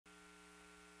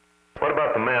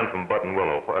about The Man from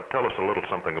Buttonwillow? Tell us a little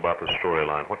something about the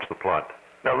storyline. What's the plot?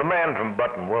 Now, The Man from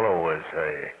Buttonwillow is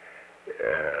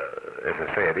as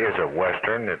I say, it is a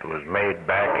Western. It was made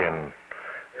back in,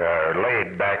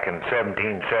 laid back in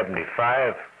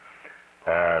 1775.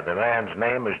 The man's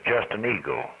name is Justin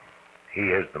Eagle. He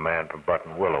is the man from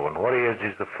Buttonwillow, and what he is,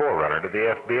 he's the forerunner to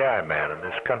the FBI man in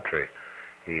this country.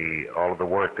 All of the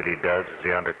work that he does is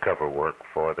the undercover work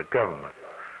for the government.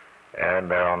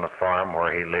 And there on the farm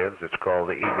where he lives, it's called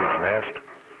the Eagle's Nest.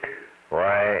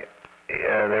 Why,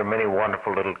 there are many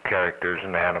wonderful little characters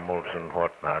and animals and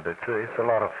whatnot. It's a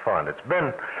lot of fun. It's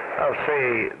been, I'll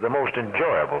say, the most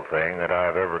enjoyable thing that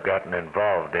I've ever gotten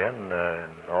involved in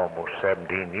almost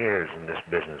 17 years in this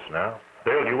business now.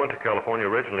 Dale, you went to California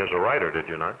originally as a writer, did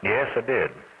you not? Yes, I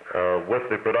did. With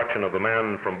the production of The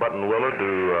Man from Buttonwillow,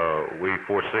 do we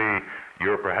foresee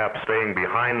you're perhaps staying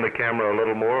behind the camera a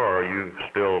little more, or you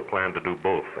still plan to do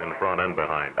both, in front and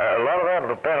behind? A lot of that will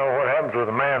depend on what happens with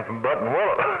The Man from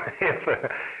Buttonwillow.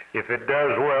 If it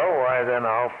does well, why, then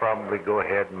I'll probably go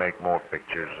ahead and make more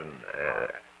pictures. And